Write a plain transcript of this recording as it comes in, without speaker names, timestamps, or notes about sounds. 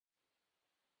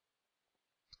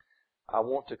I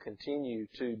want to continue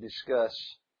to discuss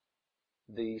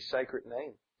the sacred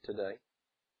name today.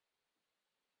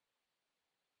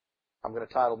 I'm going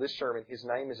to title this sermon, His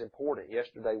Name is Important.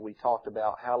 Yesterday we talked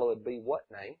about hallowed be what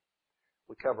name.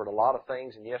 We covered a lot of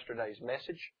things in yesterday's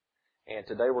message. And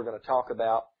today we're going to talk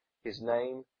about His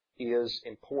name is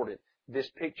important. This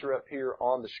picture up here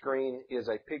on the screen is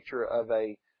a picture of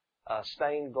a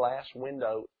stained glass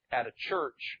window at a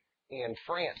church in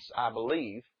France, I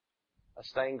believe. A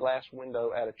stained glass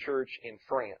window at a church in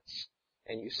France.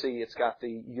 And you see it's got the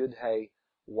Yud-Hey,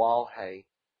 Wal-Hey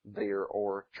there,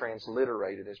 or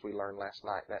transliterated as we learned last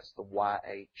night. That's the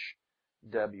Y-H-W-H,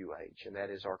 and that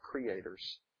is our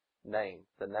Creator's name.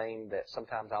 The name that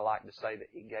sometimes I like to say that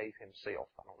He gave Himself.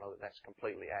 I don't know that that's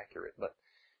completely accurate, but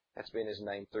that's been His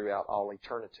name throughout all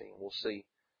eternity. And we'll see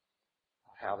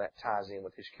how that ties in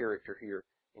with His character here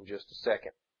in just a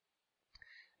second.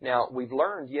 Now, we've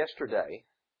learned yesterday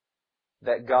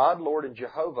that God, Lord, and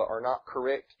Jehovah are not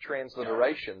correct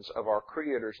transliterations of our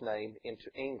Creator's name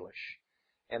into English,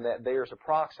 and that there's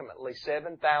approximately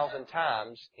 7,000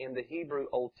 times in the Hebrew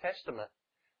Old Testament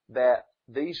that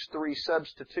these three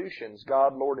substitutions,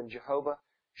 God, Lord, and Jehovah,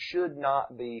 should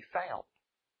not be found.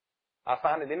 I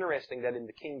find it interesting that in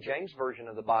the King James Version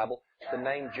of the Bible, the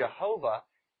name Jehovah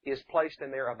is placed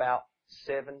in there about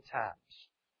 7 times.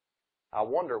 I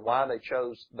wonder why they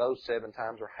chose those 7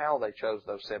 times or how they chose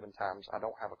those 7 times. I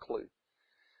don't have a clue.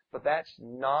 But that's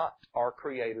not our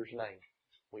Creator's name.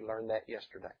 We learned that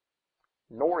yesterday.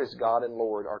 Nor is God and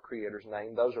Lord our Creator's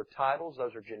name. Those are titles.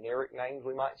 Those are generic names,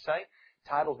 we might say.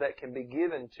 Titles that can be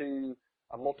given to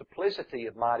a multiplicity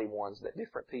of mighty ones that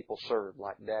different people serve,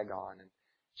 like Dagon and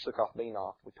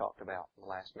Sukkoth-Benoth we talked about in the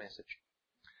last message.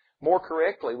 More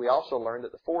correctly, we also learned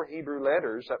that the 4 Hebrew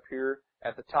letters up here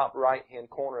at the top right-hand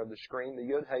corner of the screen, the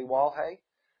Yud-Hey, Wal-Hey,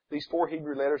 these 4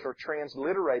 Hebrew letters are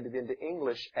transliterated into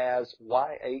English as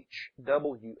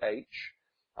Y-H-W-H.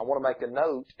 I want to make a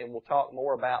note, and we'll talk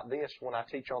more about this when I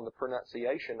teach on the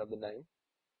pronunciation of the name.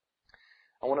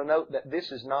 I want to note that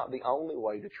this is not the only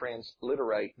way to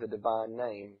transliterate the divine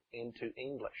name into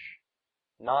English.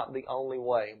 Not the only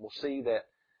way. We'll see that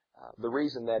the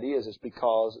reason that is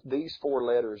because these 4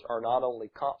 letters are not only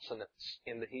consonants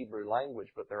in the Hebrew language,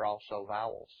 but they're also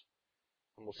vowels.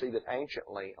 And we'll see that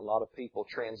anciently a lot of people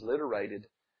transliterated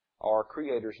our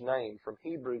Creator's name from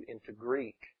Hebrew into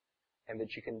Greek, and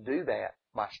that you can do that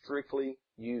by strictly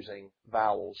using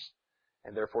vowels.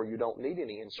 And therefore you don't need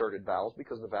any inserted vowels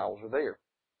because the vowels are there.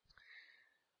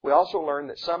 We also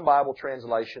learned that some Bible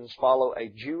translations follow a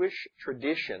Jewish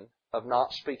tradition of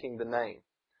not speaking the name,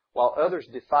 while others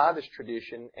defy this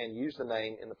tradition and use the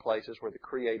name in the places where the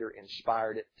Creator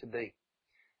inspired it to be.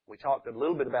 We talked a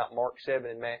little bit about Mark 7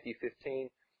 and Matthew 15,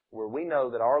 where we know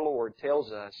that our Lord tells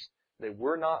us that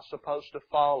we're not supposed to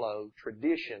follow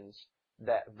traditions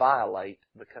that violate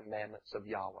the commandments of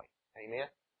Yahweh. Amen?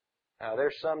 Now,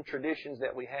 there's some traditions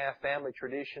that we have, family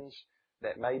traditions,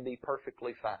 that may be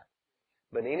perfectly fine.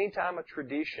 But anytime a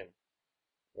tradition,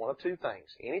 one of two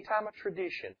things, anytime a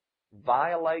tradition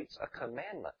violates a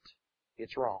commandment,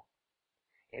 it's wrong.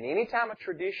 And anytime a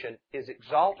tradition is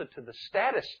exalted to the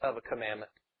status of a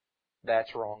commandment,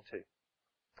 that's wrong too.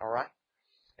 Alright?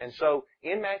 And so,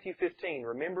 in Matthew 15,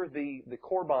 remember the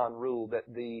Korban rule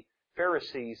that the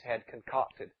Pharisees had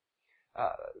concocted.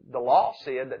 The law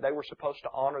said that they were supposed to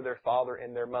honor their father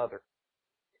and their mother.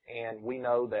 And we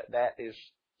know that that is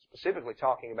specifically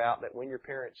talking about that when your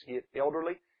parents get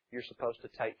elderly, you're supposed to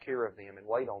take care of them and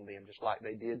wait on them just like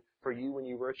they did for you when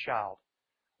you were a child.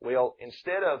 Well,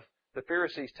 instead of the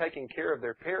Pharisees taking care of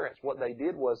their parents, what they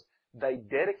did was they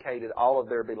dedicated all of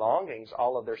their belongings,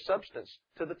 all of their substance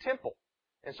to the temple.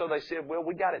 And so they said, well,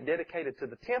 we got it dedicated to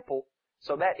the temple,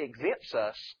 so that exempts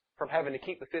us from having to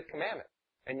keep the 5th commandment.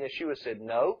 And Yeshua said,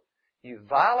 no, you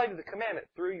violated the commandment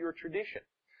through your tradition.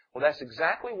 Well, that's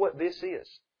exactly what this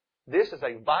is. This is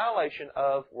a violation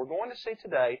of, we're going to see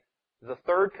today, the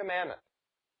 3rd commandment.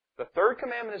 The 3rd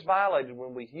commandment is violated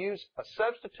when we use a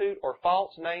substitute or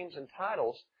false names and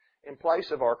titles in place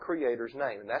of our Creator's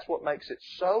name. And that's what makes it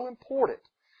so important,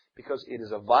 because it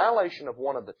is a violation of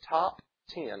one of the top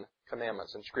 10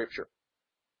 commandments in Scripture.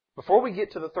 Before we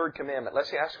get to the 3rd commandment,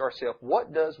 let's ask ourselves,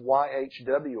 what does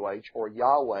YHWH or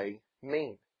Yahweh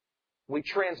mean? We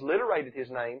transliterated His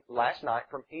name last night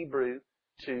from Hebrew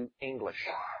to English.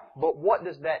 But what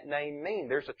does that name mean?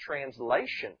 There's a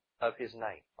translation of His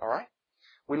name. Alright?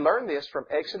 We learned this from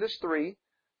Exodus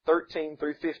 3:13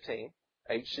 through 15.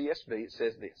 HCSB, it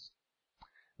says this.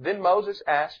 Then Moses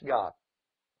asked God,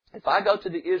 if I go to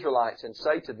the Israelites and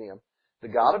say to them, the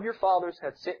God of your fathers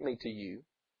hath sent me to you,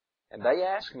 and they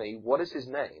ask me, what is His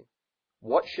name?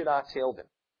 What should I tell them?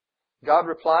 God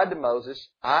replied to Moses,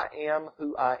 I am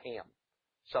who I am.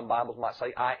 Some Bibles might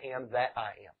say, I am that I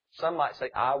am. Some might say,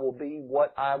 I will be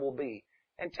what I will be.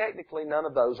 And technically, none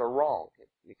of those are wrong.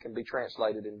 It can be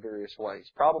translated in various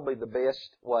ways. Probably the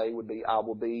best way would be, I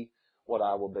will be what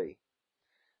I will be.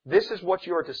 This is what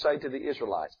you are to say to the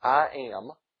Israelites. I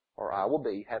am, or I will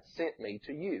be, hath sent me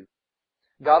to you.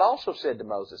 God also said to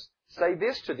Moses, say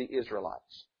this to the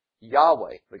Israelites.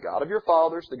 Yahweh, the God of your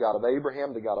fathers, the God of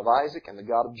Abraham, the God of Isaac, and the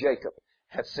God of Jacob,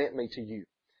 hath sent me to you.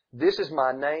 This is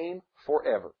my name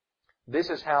forever. This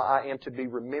is how I am to be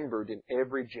remembered in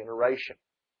every generation.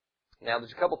 Now,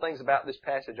 there's a couple things about this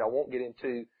passage I won't get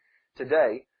into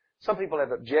today. Some people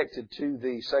have objected to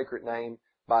the sacred name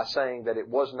by saying that it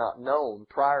was not known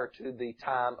prior to the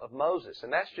time of Moses.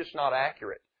 And that's just not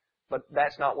accurate. But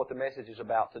that's not what the message is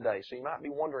about today. So you might be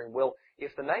wondering, well,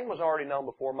 if the name was already known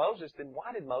before Moses, then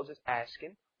why did Moses ask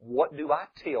him, what do I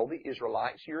tell the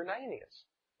Israelites your name is?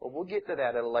 Well, we'll get to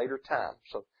that at a later time.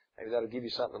 So maybe that'll give you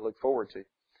something to look forward to.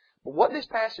 But what this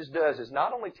passage does is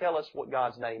not only tell us what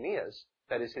God's name is,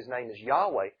 that is, His name is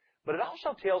Yahweh, but it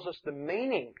also tells us the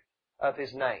meaning of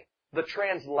His name, the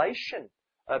translation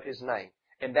of His name.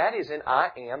 And that is in I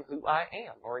am who I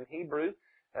am. Or in Hebrew,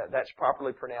 that's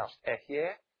properly pronounced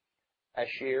Ehyeh,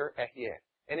 Asher, Ehyeh.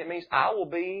 And it means I will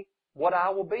be what I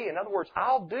will be. In other words,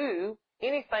 I'll do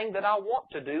anything that I want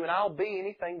to do, and I'll be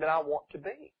anything that I want to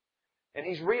be. And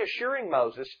He's reassuring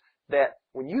Moses that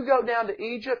when you go down to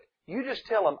Egypt, you just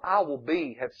tell them, I will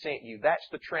be, have sent you. That's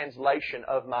the translation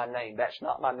of my name. That's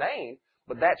not my name,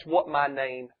 but that's what my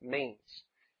name means.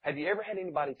 Have you ever had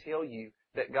anybody tell you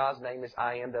that God's name is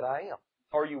I am that I am?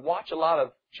 Or you watch a lot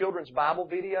of children's Bible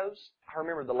videos? I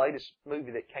remember the latest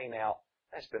movie that came out,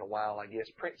 that's been a while, I guess,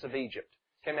 Prince of Egypt,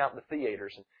 came out in the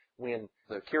theaters. And when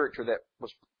the character that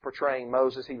was portraying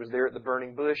Moses, he was there at the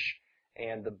burning bush,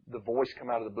 and the voice came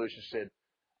out of the bush and said,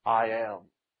 I am.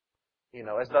 You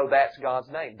know, as though that's God's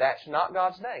name. That's not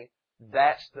God's name.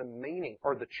 That's the meaning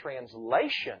or the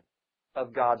translation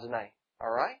of God's name.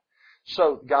 All right?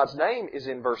 So God's name is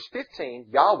in verse 15,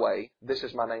 Yahweh, this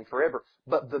is my name forever.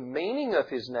 But the meaning of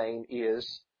His name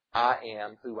is I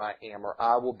am who I am, or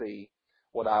I will be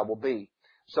what I will be.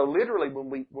 So literally,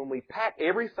 when we pack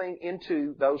everything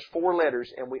into those four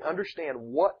letters and we understand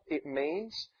what it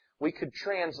means, we could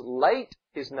translate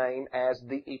His name as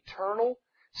the eternal,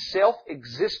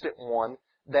 self-existent one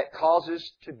that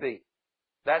causes to be.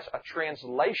 That's a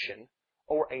translation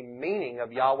or a meaning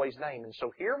of Yahweh's name. And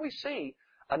so here we see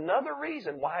another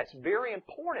reason why it's very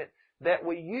important that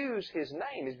we use His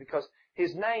name is because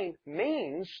His name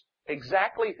means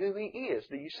exactly who He is.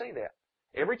 Do you see that?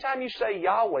 Every time you say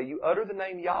Yahweh, you utter the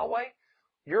name Yahweh,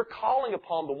 you're calling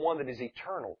upon the one that is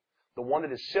eternal, the one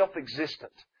that is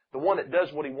self-existent, the one that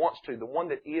does what He wants to, the one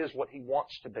that is what He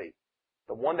wants to be,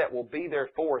 the one that will be there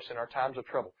for us in our times of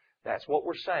trouble. That's what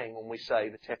we're saying when we say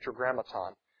the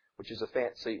Tetragrammaton, which is a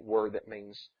fancy word that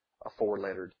means a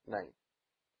four-lettered name.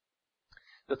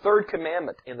 The third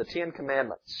commandment in the Ten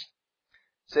Commandments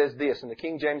says this, in the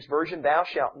King James Version, Thou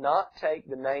shalt not take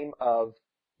the name of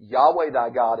Yahweh thy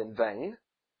God in vain,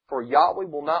 for Yahweh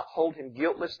will not hold him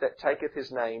guiltless that taketh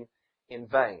His name in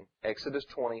vain. Exodus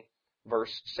 20,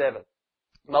 verse 7.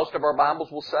 Most of our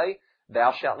Bibles will say,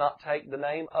 Thou shalt not take the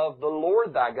name of the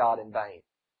Lord thy God in vain.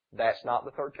 That's not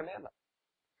the third commandment.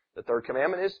 The third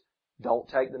commandment is, don't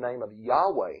take the name of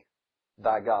Yahweh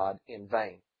thy God in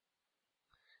vain.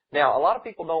 Now, a lot of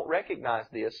people don't recognize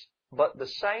this, but the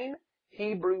same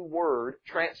Hebrew word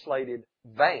translated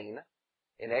vain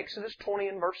in Exodus 20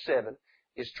 and verse 7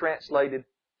 is translated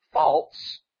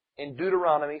false in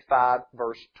Deuteronomy 5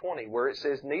 verse 20, where it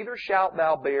says, Neither shalt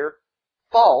thou bear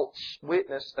false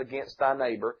witness against thy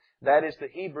neighbor. That is the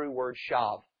Hebrew word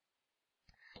shav.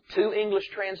 Two English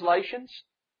translations,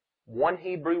 one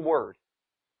Hebrew word.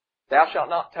 Thou shalt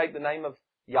not take the name of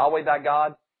Yahweh thy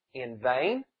God in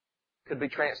vain. Could be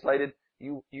translated,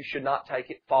 you should not take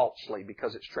it falsely,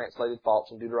 because it's translated false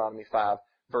in Deuteronomy 5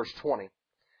 verse 20.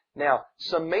 Now,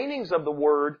 some meanings of the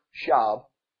word shav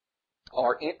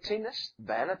are emptiness,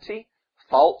 vanity,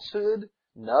 falsehood,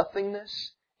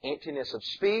 nothingness, emptiness of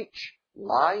speech,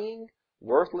 lying,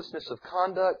 worthlessness of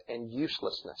conduct, and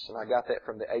uselessness. And I got that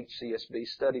from the HCSB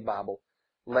Study Bible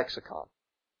lexicon.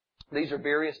 These are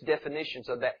various definitions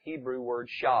of that Hebrew word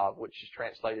shav, which is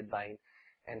translated vain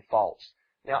and false.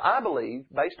 Now, I believe,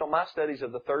 based on my studies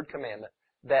of the third commandment,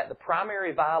 that the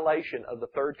primary violation of the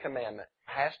third commandment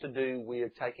has to do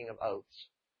with taking of oaths.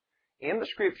 In the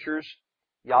Scriptures,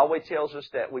 Yahweh tells us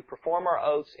that we perform our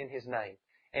oaths in His name.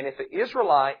 And if an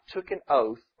Israelite took an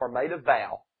oath or made a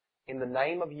vow in the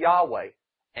name of Yahweh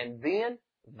and then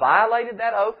violated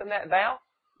that oath and that vow,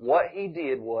 What he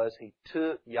did was he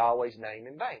took Yahweh's name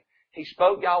in vain. He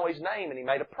spoke Yahweh's name and he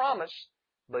made a promise,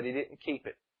 but he didn't keep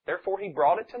it. Therefore, he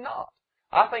brought it to naught.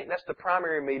 I think that's the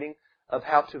primary meaning of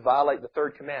how to violate the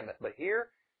third commandment. But here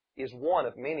is one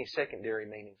of many secondary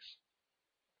meanings.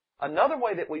 Another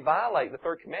way that we violate the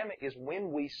third commandment is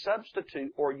when we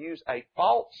substitute or use a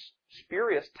false,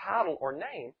 spurious title or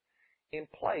name in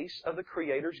place of the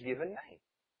Creator's given name.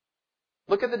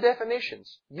 Look at the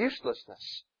definitions.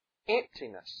 Uselessness,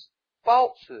 emptiness,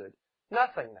 falsehood,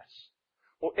 nothingness.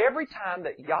 Well, every time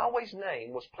that Yahweh's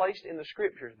name was placed in the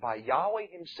Scriptures by Yahweh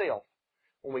Himself,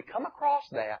 when we come across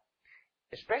that,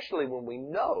 especially when we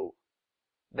know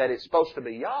that it's supposed to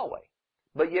be Yahweh,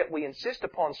 but yet we insist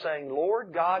upon saying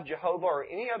Lord, God, Jehovah, or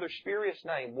any other spurious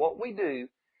name, what we do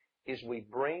is we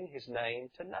bring His name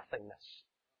to nothingness.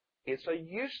 It's a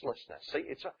uselessness. See,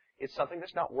 it's something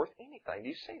that's not worth anything. Do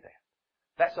you see that?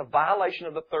 That's a violation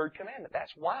of the third commandment.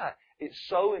 That's why it's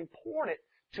so important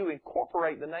to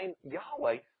incorporate the name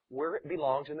Yahweh where it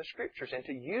belongs in the Scriptures and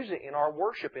to use it in our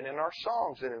worship and in our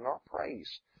songs and in our praise.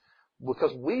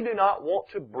 Because we do not want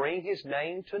to bring His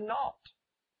name to naught.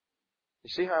 You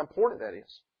see how important that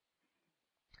is?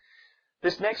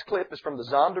 This next clip is from the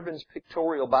Zondervan's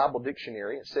Pictorial Bible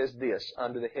Dictionary. It says this,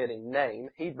 under the heading Name,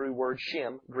 Hebrew word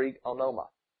Shem, Greek onoma.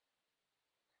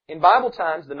 In Bible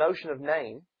times, the notion of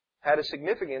name had a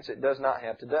significance it does not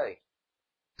have today,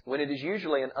 when it is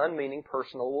usually an unmeaning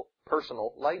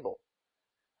personal label.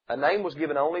 A name was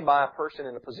given only by a person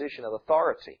in a position of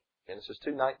authority, Genesis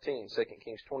 2:19, 2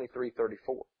 Kings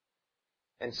 23:34,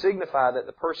 and signified that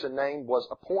the person named was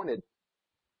appointed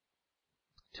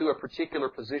to a particular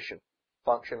position,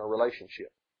 function, or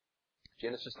relationship.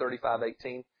 Genesis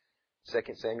 35:18,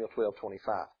 2 Samuel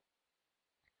 12:25.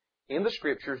 In the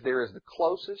Scriptures, there is the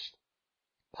closest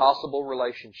possible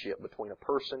relationship between a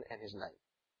person and his name,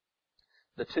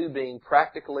 the two being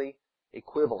practically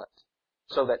equivalent,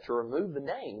 so that to remove the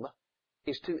name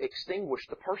is to extinguish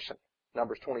the person.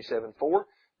 Numbers 27:4,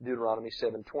 Deuteronomy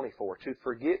 7:24. To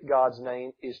forget God's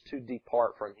name is to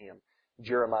depart from Him.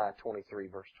 Jeremiah 23,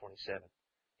 verse 27.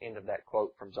 End of that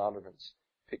quote from Zondervan's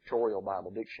Pictorial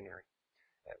Bible Dictionary.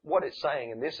 What it's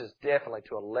saying, and this is definitely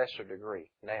to a lesser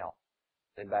degree now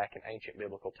than back in ancient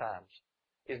biblical times,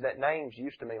 is that names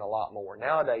used to mean a lot more.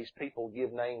 Nowadays, people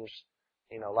give names,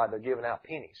 like they're giving out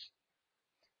pennies.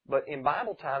 But in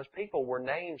Bible times, people were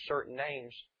named certain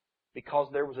names because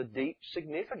there was a deep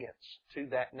significance to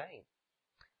that name.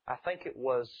 I think it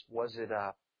was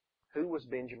who was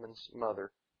Benjamin's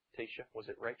mother? Tisha, was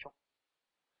it Rachel?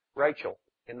 Rachel,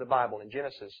 in the Bible, in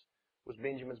Genesis, was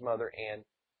Benjamin's mother, and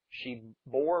she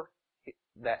bore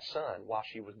that son while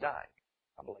she was dying,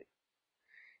 I believe.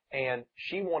 And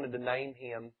she wanted to name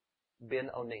him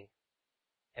Ben-Oni.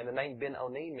 And the name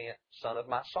Ben-Oni meant son of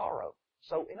my sorrow.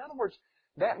 So, in other words,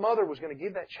 that mother was going to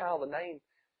give that child a name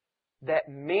that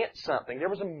meant something. There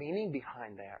was a meaning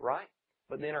behind that, right?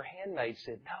 But then her handmaid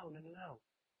said, no.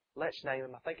 Let's name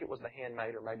him. I think it was the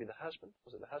handmaid or maybe the husband.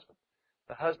 Was it the husband?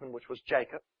 The husband, which was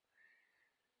Jacob.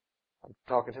 I'm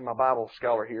talking to my Bible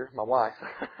scholar here, my wife.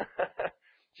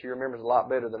 She remembers a lot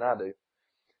better than I do.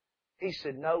 He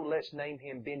said, no, let's name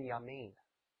him Benjamin.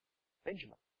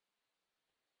 Benjamin.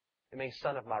 It means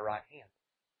son of my right hand.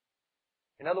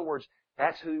 In other words,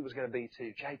 that's who he was going to be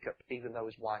to Jacob, even though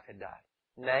his wife had died.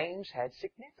 Names had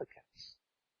significance.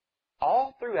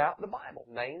 All throughout the Bible,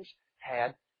 names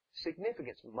had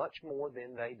significance, much more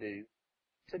than they do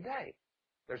today.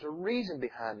 There's a reason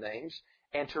behind names,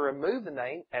 and to remove the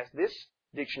name, as this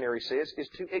dictionary says, is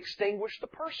to extinguish the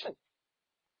person.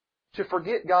 To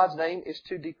forget God's name is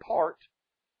to depart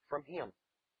from Him.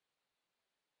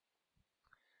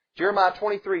 Jeremiah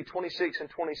 23:26 and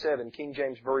 27, King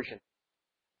James Version.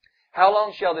 How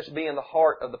long shall this be in the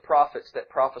heart of the prophets that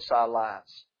prophesy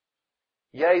lies?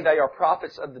 Yea, they are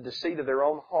prophets of the deceit of their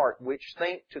own heart, which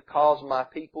think to cause my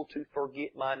people to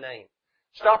forget my name.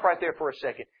 Stop right there for a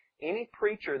second. Any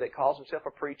preacher that calls himself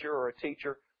a preacher or a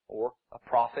teacher or a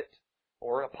prophet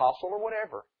or an apostle or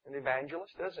whatever, an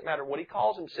evangelist, doesn't matter what he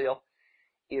calls himself,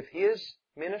 if his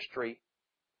ministry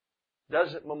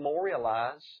doesn't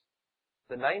memorialize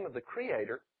the name of the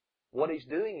Creator, what he's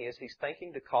doing is he's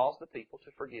thinking to cause the people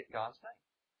to forget God's name.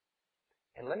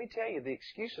 And let me tell you, the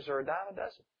excuses are a dime a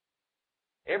dozen.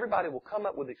 Everybody will come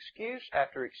up with excuse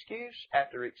after excuse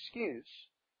after excuse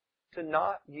to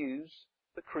not use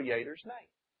the Creator's name.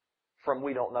 From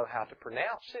we don't know how to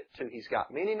pronounce it, to he's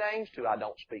got many names, to I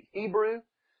don't speak Hebrew,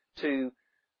 to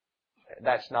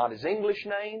that's not his English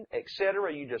name,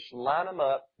 etc. You just line them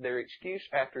up, they're excuse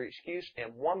after excuse,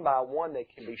 and one by one they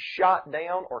can be shot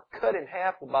down or cut in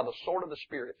half by the sword of the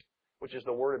Spirit, which is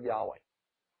the Word of Yahweh.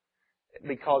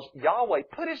 because Yahweh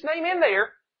put His name in there.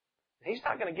 He's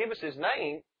not going to give us His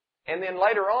name and then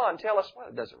later on tell us, well,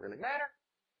 it doesn't really matter.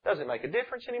 Doesn't make a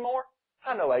difference anymore.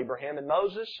 I know Abraham and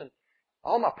Moses and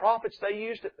all my prophets, they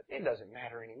used it, but it doesn't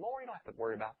matter anymore. You don't have to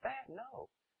worry about that. No.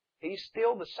 He's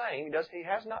still the same. He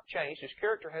has not changed. His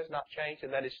character has not changed,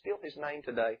 and that is still His name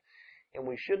today. And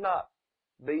we should not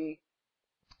be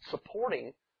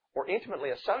supporting or intimately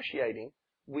associating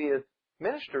with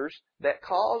ministers that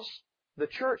cause the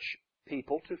church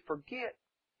people to forget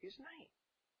His name.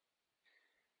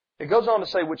 It goes on to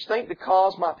say, which think to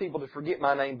cause my people to forget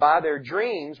my name by their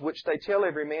dreams, which they tell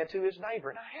every man to his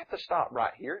neighbor. And I have to stop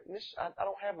right here. I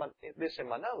don't have this in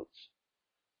my notes.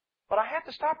 But I have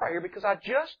to stop right here because I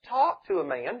just talked to a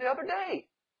man the other day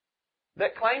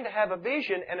that claimed to have a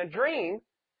vision and a dream.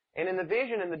 And in the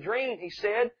vision and the dream, he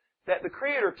said that the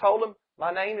Creator told him,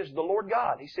 my name is the Lord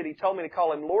God. He said He told me to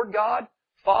call Him Lord God,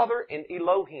 Father, and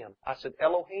Elohim. I said,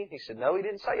 Elohim? He said, no, He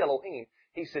didn't say Elohim.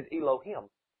 He said Elohim.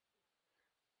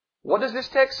 What does this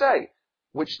text say?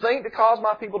 Which think to cause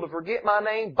my people to forget my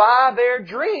name by their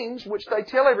dreams, which they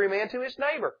tell every man to his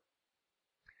neighbor.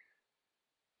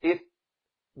 If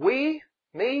we,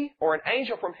 me, or an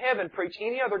angel from heaven preach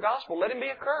any other gospel, let him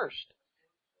be accursed.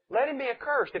 Let him be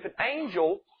accursed. If an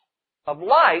angel of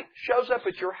light shows up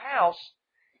at your house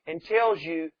and tells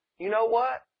you, you know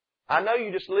what? I know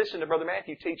you just listened to Brother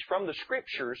Matthew teach from the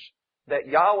Scriptures that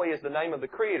Yahweh is the name of the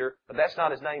Creator, but that's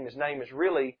not His name. His name is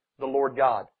really the Lord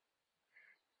God.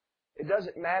 It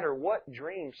doesn't matter what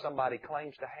dream somebody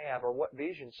claims to have or what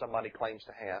vision somebody claims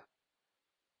to have.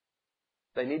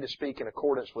 They need to speak in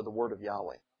accordance with the Word of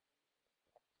Yahweh.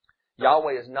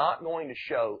 Yahweh is not going to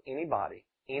show anybody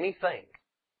anything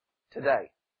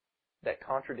today that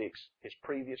contradicts His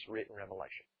previous written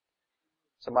revelation.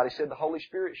 Somebody said the Holy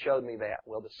Spirit showed me that.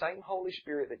 Well, the same Holy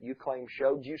Spirit that you claim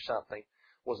showed you something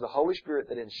was the Holy Spirit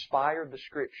that inspired the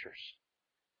Scriptures.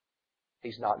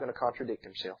 He's not going to contradict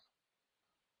Himself.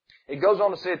 It goes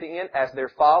on to say at the end, as their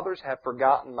fathers have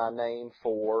forgotten my name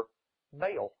for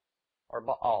Baal, or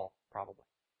Baal, probably.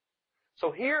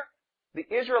 So here, the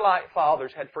Israelite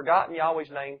fathers had forgotten Yahweh's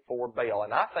name for Baal.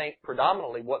 And I think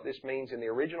predominantly what this means in the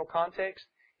original context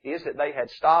is that they had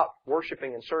stopped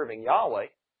worshiping and serving Yahweh,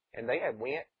 and they had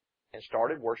went and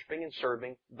started worshiping and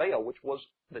serving Baal, which was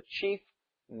the chief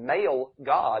male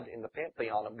god in the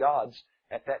pantheon of gods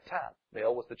at that time.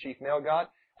 Baal was the chief male god.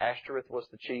 Ashtoreth was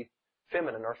the chief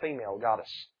feminine or female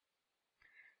goddess.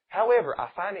 However, I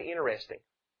find it interesting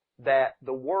that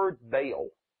the word Baal,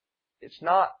 it's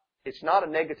not a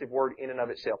negative word in and of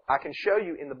itself. I can show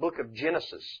you in the book of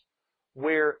Genesis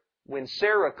where when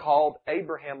Sarah called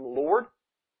Abraham Lord,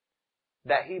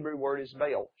 that Hebrew word is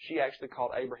Baal. She actually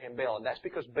called Abraham Baal. And that's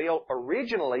because Baal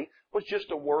originally was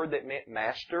just a word that meant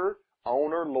master,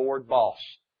 owner, lord, boss.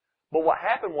 But what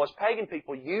happened was pagan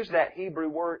people used that Hebrew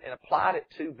word and applied it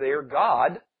to their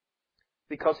god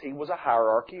because he was a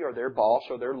hierarchy or their boss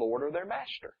or their lord or their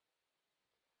master.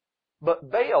 But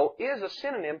Baal is a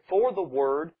synonym for the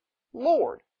word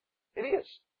Lord. It is.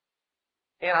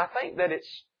 And I think that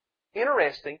it's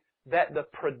interesting that the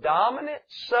predominant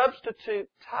substitute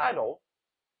title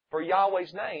for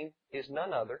Yahweh's name is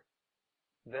none other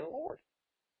than Lord.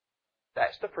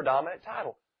 That's the predominant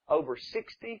title. Over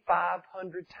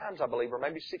 6,500 times, I believe, or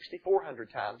maybe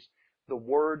 6,400 times, the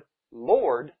word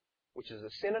Lord, which is a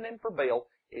synonym for Baal,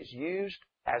 is used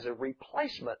as a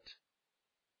replacement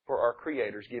for our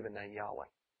Creator's given name, Yahweh.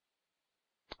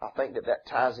 I think that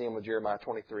ties in with Jeremiah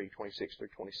 23, 26 through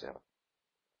 27.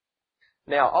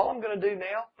 Now, all I'm going to do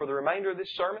now for the remainder of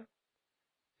this sermon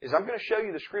is I'm going to show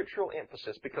you the scriptural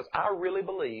emphasis because I really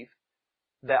believe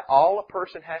that all a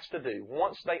person has to do,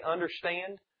 once they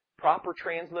understand proper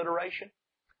transliteration,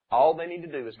 all they need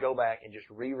to do is go back and just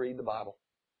reread the Bible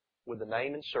with the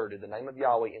name inserted, the name of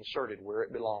Yahweh inserted where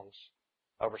it belongs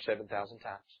over 7,000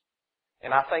 times.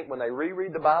 And I think when they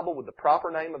reread the Bible with the proper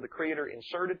name of the Creator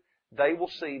inserted, they will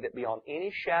see that beyond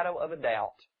any shadow of a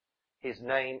doubt, His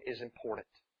name is important.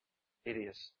 It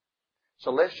is. So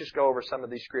let's just go over some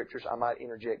of these scriptures. I might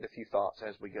interject a few thoughts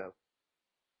as we go.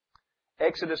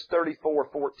 Exodus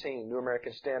 34:14, New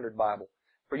American Standard Bible.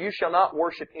 For you shall not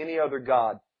worship any other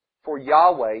God, for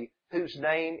Yahweh, whose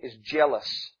name is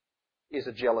jealous, is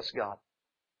a jealous God.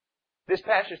 This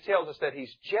passage tells us that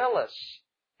He's jealous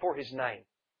for His name.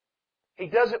 He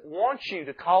doesn't want you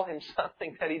to call Him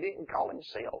something that He didn't call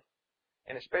Himself,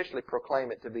 and especially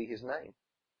proclaim it to be His name.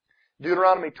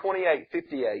 Deuteronomy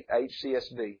 28:58,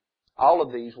 HCSB. All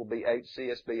of these will be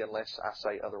HCSB unless I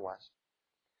say otherwise.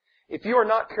 If you are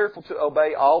not careful to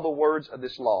obey all the words of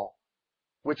this law,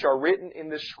 which are written in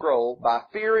this scroll, by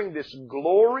fearing this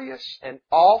glorious and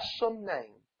awesome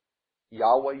name,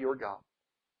 Yahweh your God.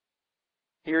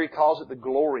 Here he calls it the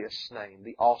glorious name,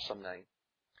 the awesome name.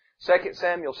 2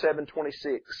 Samuel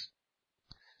 7:26.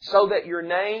 So that your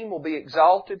name will be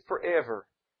exalted forever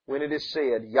when it is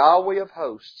said, Yahweh of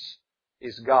hosts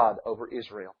is God over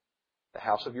Israel. The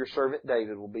house of your servant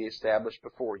David will be established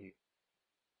before you.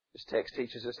 This text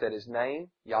teaches us that His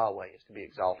name, Yahweh, is to be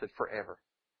exalted forever.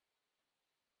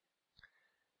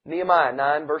 Nehemiah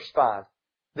 9 verse 5.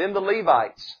 Then the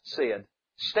Levites said,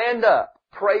 Stand up,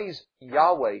 praise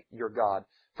Yahweh your God.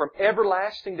 From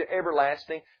everlasting to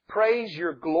everlasting, praise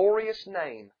your glorious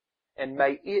name, and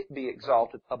may it be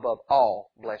exalted above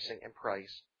all blessing and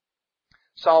praise.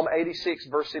 Psalm 86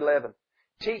 verse 11.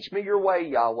 Teach me your way,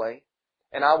 Yahweh,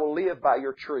 and I will live by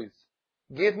your truth.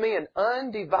 Give me an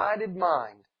undivided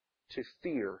mind to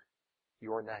fear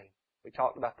your name. We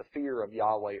talked about the fear of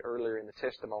Yahweh earlier in the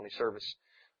testimony service.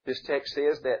 This text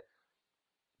says that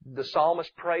the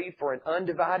psalmist prayed for an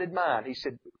undivided mind. He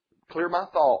said, clear my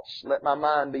thoughts, let my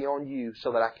mind be on you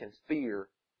so that I can fear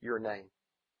your name.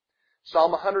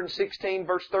 Psalm 116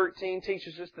 verse 13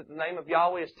 teaches us that the name of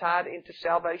Yahweh is tied into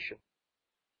salvation.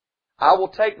 I will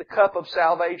take the cup of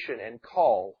salvation and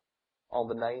call on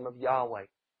the name of Yahweh.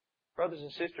 Brothers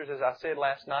and sisters, as I said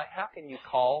last night, how can you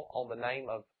call on the name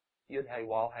of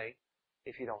Yud-Heh-Wah-Heh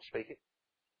if you don't speak it?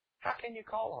 How can you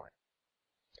call on it?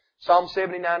 Psalm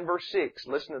 79 verse 6,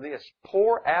 listen to this.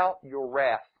 Pour out your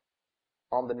wrath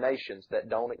on the nations that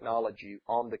don't acknowledge you,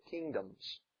 on the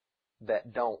kingdoms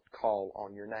that don't call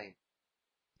on your name.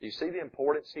 Do you see the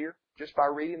importance here just by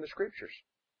reading the Scriptures?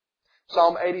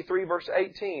 Psalm 83 verse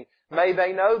 18, May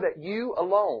they know that you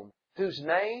alone, whose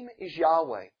name is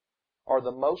Yahweh, are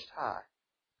the Most High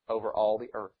over all the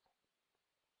earth.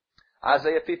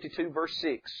 Isaiah 52 verse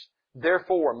 6,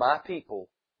 Therefore my people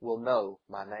will know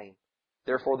my name.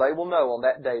 Therefore they will know on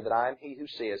that day that I am He who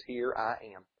says, Here I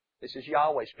am. This is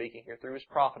Yahweh speaking here through His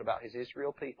prophet about His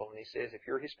Israel people. And He says, if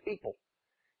you're His people,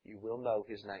 you will know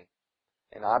His name.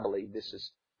 And I believe this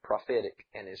is prophetic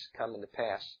and is coming to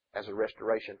pass as a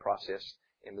restoration process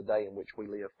in the day in which we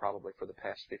live, probably for the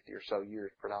past 50 or so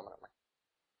years predominantly.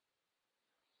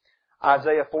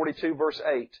 Isaiah 42 verse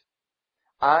 8,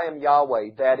 I am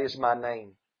Yahweh, that is my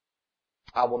name.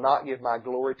 I will not give my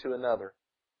glory to another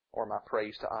or my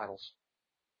praise to idols.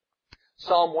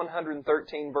 Psalm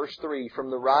 113 verse 3, From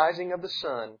the rising of the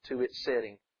sun to its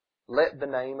setting, let the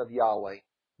name of Yahweh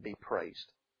be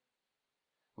praised.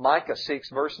 Micah 6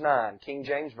 verse 9, King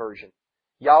James Version,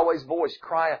 Yahweh's voice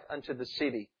crieth unto the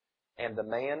city, and the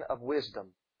man of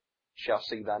wisdom shall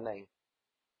see thy name.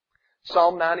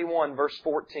 Psalm 91 verse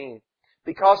 14,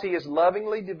 Because he is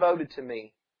lovingly devoted to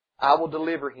me, I will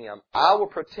deliver him. I will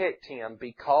protect him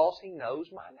because he knows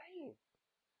my name.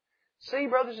 See,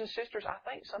 brothers and sisters, I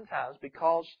think sometimes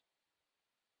because,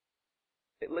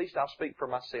 at least I'll speak for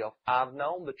myself, I've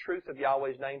known the truth of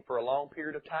Yahweh's name for a long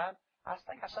period of time, I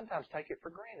think I sometimes take it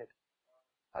for granted.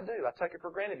 I do. I take it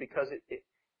for granted because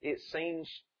it seems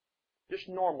just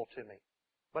normal to me.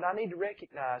 But I need to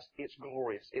recognize it's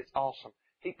glorious. It's awesome.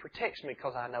 He protects me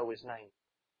because I know His name.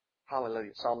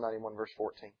 Hallelujah. Psalm 91 verse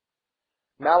 14.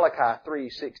 Malachi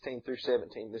 3:16 through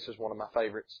 17. This is one of my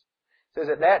favorites. It says,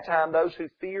 At that time those who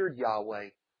feared Yahweh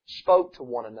spoke to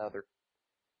one another.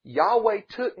 Yahweh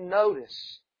took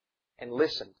notice and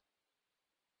listened.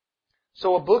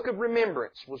 So a book of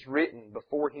remembrance was written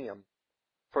before Him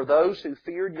for those who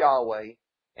feared Yahweh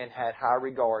and had high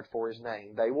regard for His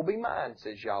name. They will be mine,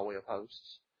 says Yahweh of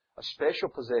hosts, a special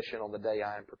possession on the day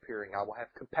I am preparing. I will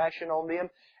have compassion on them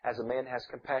as a man has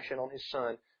compassion on his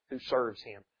son who serves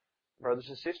him. Brothers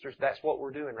and sisters, that's what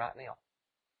we're doing right now.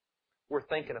 We're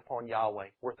thinking upon Yahweh.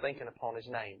 We're thinking upon His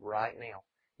name right now.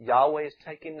 Yahweh is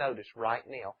taking notice right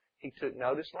now. He took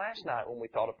notice last night when we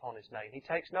thought upon His name. He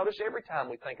takes notice every time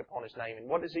we think upon His name. And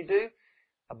what does He do?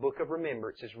 A book of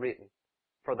remembrance is written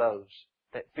for those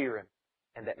that fear Him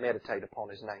and that meditate upon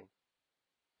His name.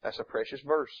 That's a precious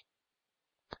verse.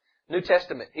 New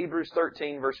Testament, Hebrews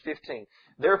 13 verse 15.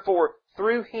 Therefore,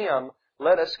 through Him,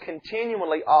 let us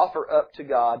continually offer up to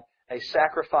God a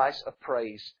sacrifice of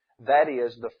praise. That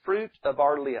is the fruit of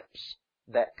our lips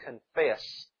that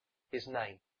confess His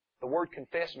name. The word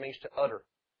confess means to utter,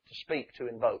 to speak, to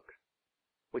invoke.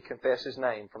 We confess His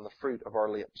name from the fruit of our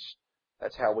lips.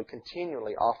 That's how we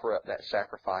continually offer up that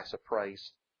sacrifice of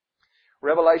praise.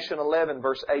 Revelation 11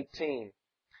 verse 18.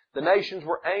 The nations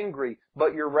were angry,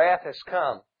 but your wrath has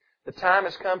come. The time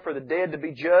has come for the dead to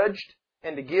be judged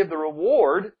and to give the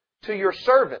reward to your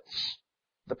servants,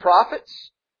 the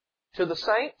prophets, to the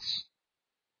saints,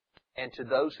 and to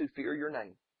those who fear your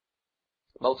name,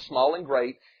 both small and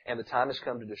great, and the time has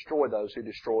come to destroy those who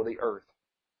destroy the earth.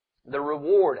 The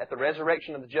reward at the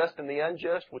resurrection of the just and the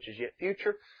unjust, which is yet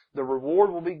future, the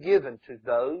reward will be given to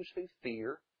those who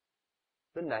fear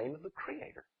the name of the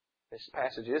Creator. This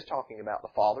passage is talking about the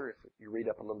Father, if you read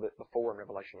up a little bit before in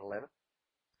Revelation 11.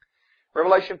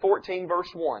 Revelation 14, verse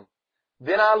 1.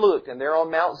 Then I looked, and there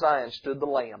on Mount Zion stood the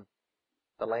Lamb.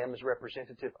 The Lamb is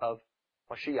representative of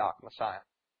Mashiach, Messiah.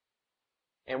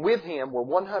 And with Him were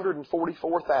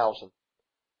 144,000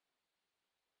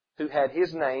 who had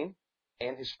His name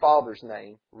and His Father's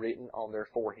name written on their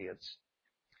foreheads.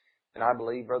 And I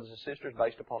believe, brothers and sisters,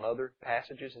 based upon other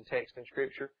passages and texts in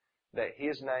Scripture, that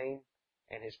His name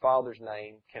and His Father's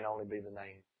name can only be the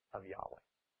name of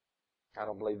Yahweh. I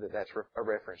don't believe that that's a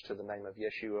reference to the name of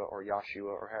Yeshua or Yahshua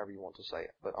or however you want to say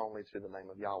it, but only to the name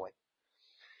of Yahweh.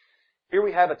 Here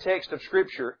we have a text of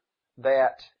Scripture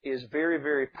that is very,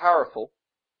 very powerful.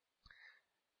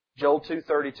 Joel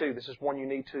 2:32. This is one you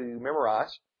need to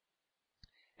memorize.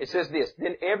 It says this,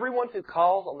 Then everyone who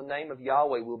calls on the name of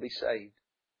Yahweh will be saved.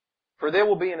 For there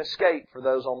will be an escape for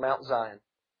those on Mount Zion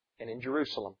and in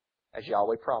Jerusalem, as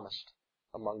Yahweh promised.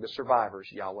 Among the survivors,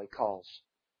 Yahweh calls.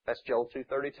 That's Joel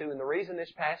 2:32. And the reason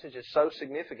this passage is so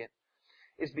significant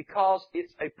is because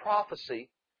it's a prophecy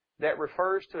that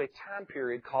refers to a time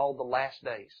period called the last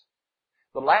days.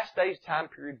 The last days time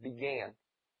period began,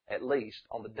 at least,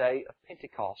 on the day of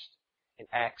Pentecost in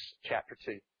Acts chapter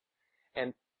 2.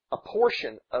 And a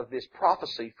portion of this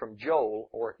prophecy from Joel,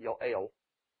 or Yoel,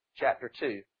 chapter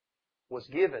 2, was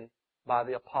given by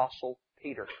the Apostle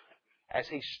Peter, as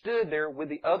he stood there with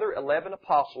the other 11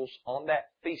 apostles on that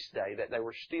feast day that they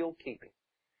were still keeping.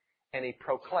 And he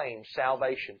proclaimed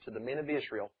salvation to the men of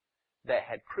Israel that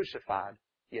had crucified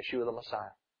Yeshua the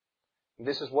Messiah. And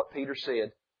this is what Peter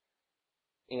said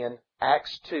in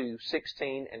Acts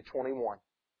 2:16 and 21.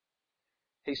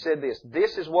 He said this,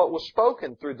 This is what was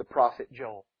spoken through the prophet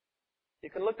Joel. You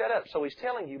can look that up. So he's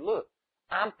telling you, look,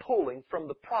 I'm pulling from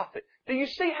the prophet. Do you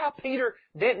see how Peter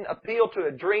didn't appeal to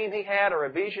a dream he had or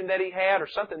a vision that he had or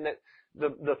something that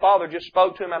the Father just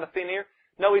spoke to him out of thin air?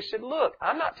 No, he said, look,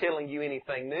 I'm not telling you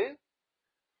anything new.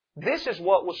 This is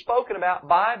what was spoken about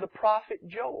by the prophet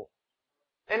Joel.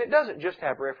 And it doesn't just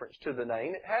have reference to the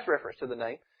name. It has reference to the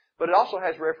name. But it also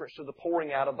has reference to the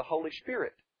pouring out of the Holy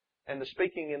Spirit and the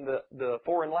speaking in the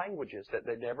foreign languages that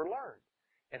they'd never learned.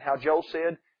 And how Joel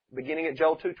said, beginning at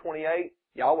Joel 2:28,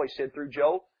 Yahweh said through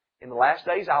Joel, In the last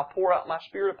days I'll pour out my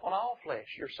Spirit upon all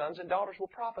flesh. Your sons and daughters will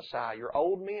prophesy. Your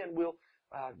old men will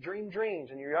dream dreams.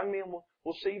 And your young men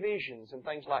will see visions and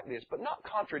things like this. But not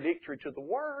contradictory to the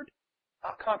Word.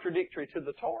 Not contradictory to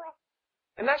the Torah.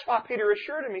 And that's why Peter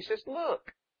assured him. He says,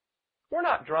 look, we're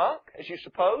not drunk, as you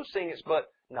suppose, seeing it's but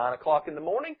 9 o'clock in the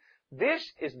morning. This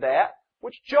is that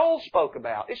which Joel spoke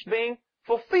about. It's being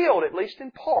fulfilled, at least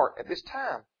in part, at this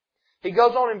time. He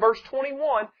goes on in verse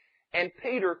 21, and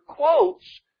Peter quotes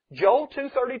Joel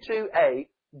 2:32a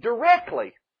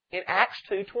directly in Acts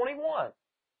 2:21.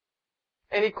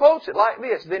 And he quotes it like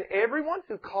this, Then everyone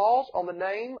who calls on the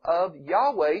name of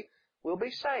Yahweh will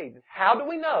be saved. How do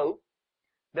we know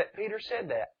that Peter said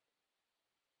that?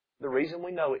 The reason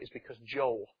we know it is because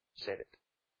Joel said it.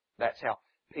 That's how.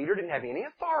 Peter didn't have any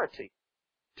authority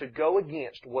to go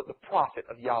against what the prophet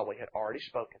of Yahweh had already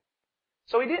spoken.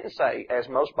 So he didn't say, as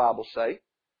most Bibles say,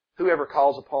 whoever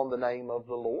calls upon the name of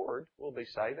the Lord will be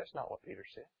saved. That's not what Peter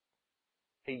said.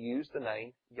 He used the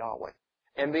name Yahweh.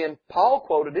 And then Paul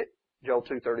quoted it, Joel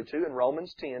 2:32, in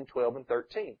Romans 10:12 and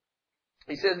 13.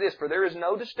 He says this, For there is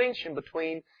no distinction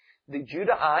between the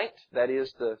Judahite, that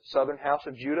is the southern house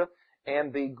of Judah,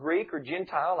 and the Greek or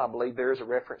Gentile. I believe there is a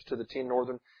reference to the 10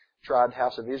 northern tribed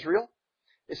house of Israel.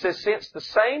 It says, Since the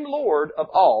same Lord of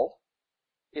all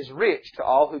is rich to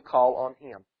all who call on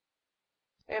Him.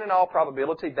 And in all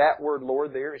probability, that word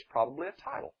Lord there is probably a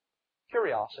title.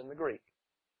 Kyrios in the Greek.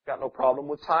 Got no problem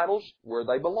with titles where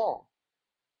they belong.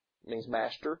 It means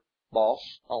master, boss,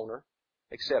 owner,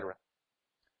 etc.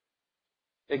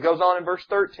 It goes on in verse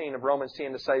 13 of Romans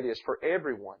 10 to say this, For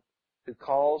everyone who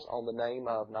calls on the name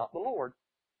of, not the Lord,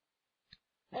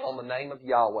 but on the name of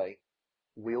Yahweh,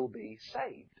 will be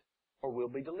saved or will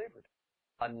be delivered.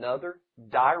 Another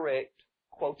direct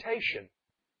quotation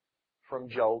from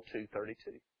Joel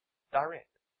 2:32. Direct.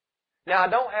 Now, I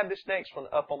don't have this next one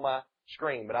up on my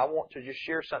screen, but I want to just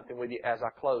share something with you as I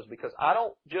close, because I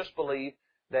don't just believe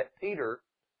that Peter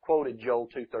quoted Joel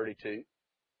 2:32.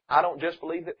 I don't just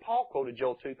believe that Paul quoted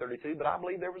Joel 2:32, but I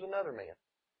believe there was another man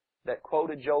that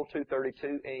quoted Joel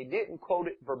 2:32, and he didn't quote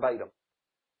it verbatim,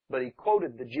 but he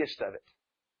quoted the gist of it.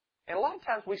 And a lot of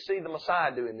times we see the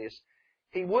Messiah doing this.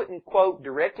 He wouldn't quote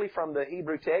directly from the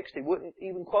Hebrew text. He wouldn't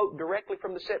even quote directly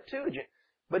from the Septuagint.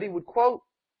 But he would quote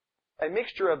a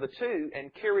mixture of the two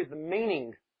and carry the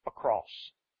meaning a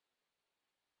cross.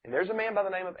 And there's a man by the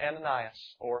name of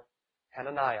Ananias, or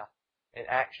Hananiah, in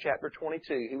Acts chapter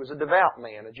 22. He was a devout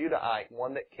man, a Judahite,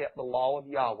 one that kept the law of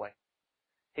Yahweh.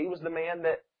 He was the man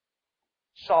that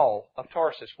Saul of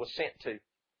Tarsus was sent to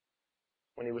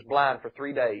when he was blind for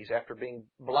 3 days after being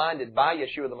blinded by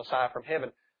Yeshua the Messiah from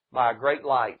heaven by a great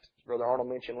light. Brother Arnold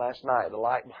mentioned last night, the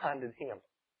light blinded him.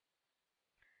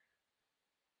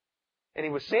 And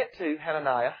he was sent to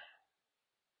Hananiah,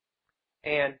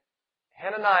 and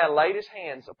Hananiah laid his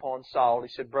hands upon Saul. He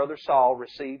said, Brother Saul,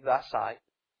 receive thy sight.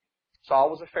 Saul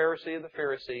was a Pharisee of the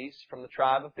Pharisees from the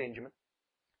tribe of Benjamin.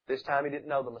 This time he didn't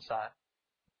know the Messiah.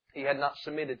 He had not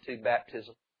submitted to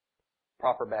baptism,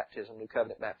 proper baptism, New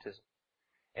Covenant baptism.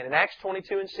 And in Acts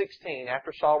 22 and 16,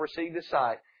 after Saul received his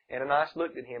sight, Ananias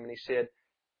looked at him and he said,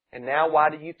 And now why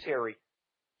do you tarry?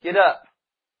 Get up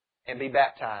and be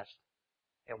baptized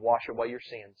and wash away your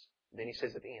sins. Then he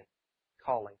says at the end,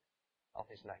 calling on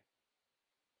his name.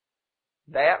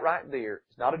 That right there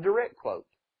is not a direct quote,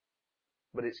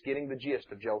 but it's getting the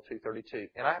gist of Joel 2:32.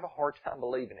 And I have a hard time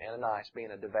believing Ananias,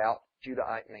 being a devout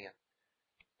Judahite man,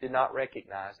 did not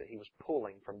recognize that he was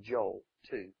pulling from Joel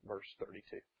 2, verse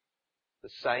 32. The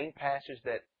same passage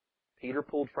that Peter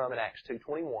pulled from in Acts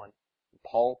 2:21,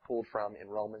 Paul pulled from in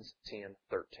Romans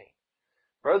 10:13.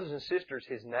 Brothers and sisters,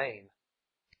 his name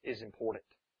is important.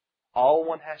 All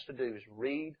one has to do is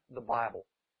read the Bible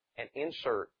and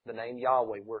insert the name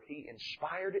Yahweh where He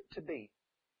inspired it to be.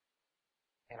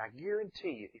 And I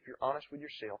guarantee you, if you're honest with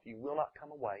yourself, you will not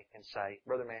come away and say,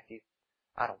 Brother Matthew,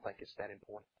 I don't think it's that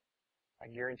important. I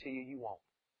guarantee you won't.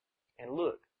 And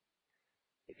look,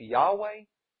 if Yahweh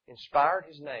inspired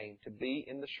His name to be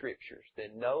in the Scriptures,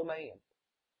 then no man,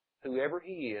 whoever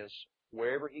he is,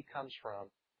 wherever he comes from,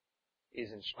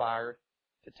 is inspired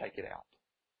to take it out.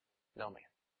 No man.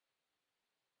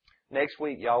 Next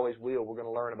week, Yahweh's will, we're going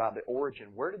to learn about the origin.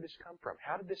 Where did this come from?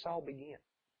 How did this all begin,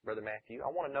 Brother Matthew? I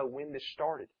want to know when this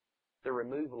started, the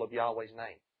removal of Yahweh's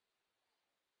name.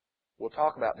 We'll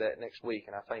talk about that next week,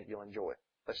 and I think you'll enjoy it.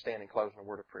 Let's stand and close in a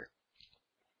word of prayer.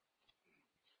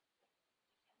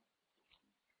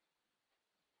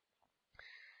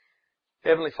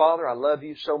 Heavenly Father, I love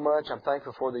You so much. I'm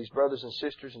thankful for these brothers and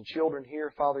sisters and children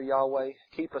here, Father Yahweh.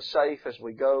 Keep us safe as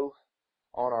we go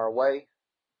on our way,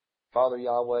 Father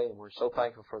Yahweh, and we're so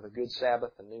thankful for the good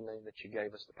Sabbath and new moon that You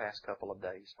gave us the past couple of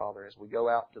days. Father, as we go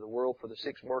out to the world for the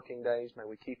 6 working days, may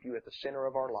we keep You at the center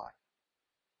of our life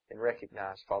and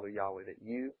recognize, Father Yahweh, that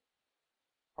You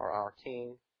are our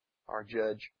King, our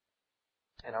Judge,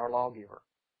 and our Lawgiver.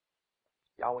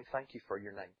 Yahweh, thank You for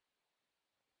Your name.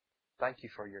 Thank You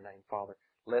for Your name, Father.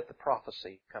 Let the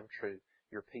prophecy come true.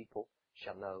 Your people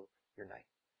shall know Your name.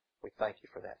 We thank You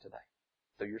for that today.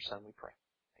 Through Your Son we pray.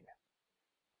 Amen.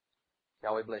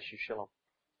 Yahweh bless you. Shalom.